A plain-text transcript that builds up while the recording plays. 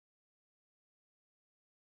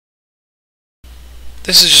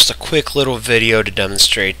This is just a quick little video to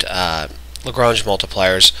demonstrate Lagrange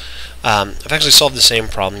multipliers. I've actually solved the same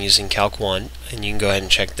problem using Calc 1, and you can go ahead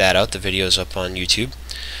and check that out. The video is up on YouTube.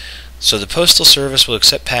 So the Postal Service will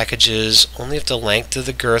accept packages only if the length of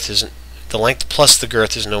the girth plus the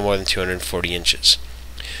girth is no more than 240 inches.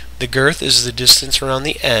 The girth is the distance around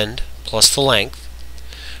the end plus the length.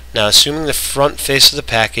 Now, assuming the front face of the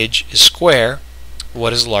package is square,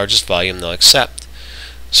 what is the largest volume they'll accept?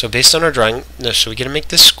 So based on our drawing, so we get to make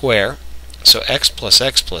this square. So x plus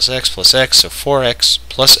x plus x plus x, so 4x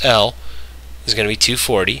plus L is going to be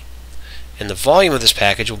 240. And the volume of this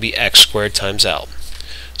package will be x squared times L.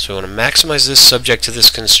 So we want to maximize this subject to this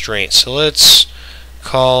constraint. So let's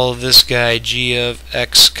call this guy g of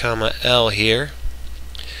x comma L here.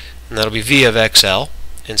 And that'll be v of xl.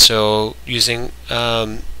 And so using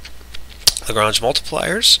Lagrange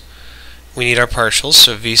multipliers, we need our partials.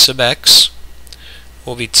 So v sub x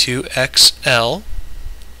will be 2xl.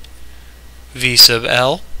 V sub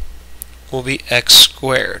L will be x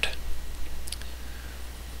squared.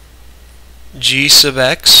 G sub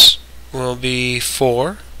x will be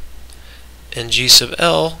 4, and G sub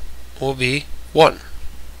L will be 1.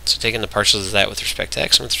 So taking the partials of that with respect to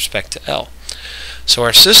x and with respect to L. So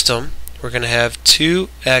our system, we're going to have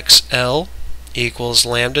 2xl equals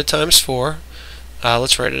lambda times 4.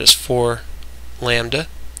 Let's write it as 4 lambda.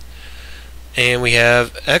 And we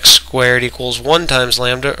have x squared equals 1 times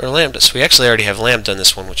lambda, or lambda. So we actually already have lambda in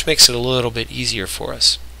this one, which makes it a little bit easier for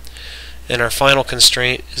us. And our final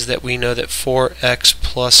constraint is that we know that 4x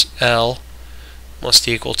plus L must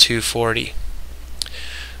equal 240.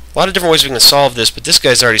 A lot of different ways we can solve this, but this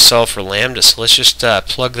guy's already solved for lambda, so let's just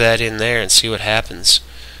plug that in there and see what happens.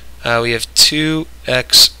 We have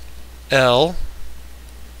 2xl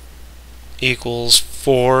equals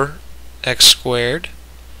 4x squared.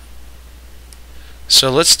 So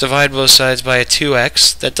let's divide both sides by a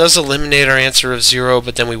 2x. That does eliminate our answer of 0,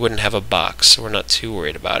 but then we wouldn't have a box, so we're not too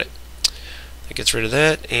worried about it. That gets rid of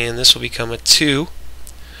that, and this will become a 2.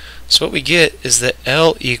 So what we get is that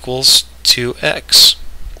L equals 2x.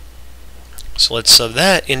 So let's sub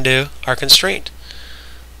that into our constraint.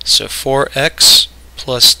 So 4x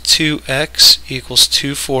plus 2x equals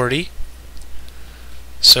 240.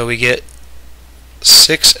 So we get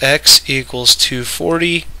 6x equals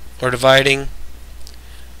 240, or dividing,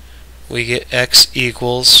 we get x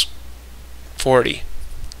equals 40.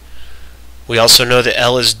 We also know that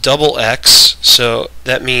L is double x, so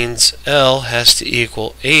that means L has to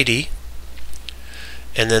equal 80.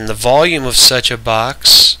 And then the volume of such a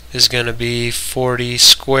box is going to be 40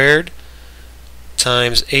 squared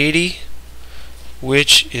times 80,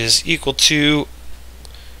 which is equal to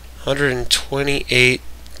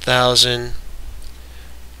 128,000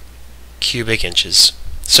 cubic inches.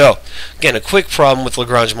 So, again, a quick problem with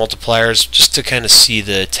Lagrange multipliers just to kind of see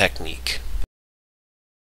the technique.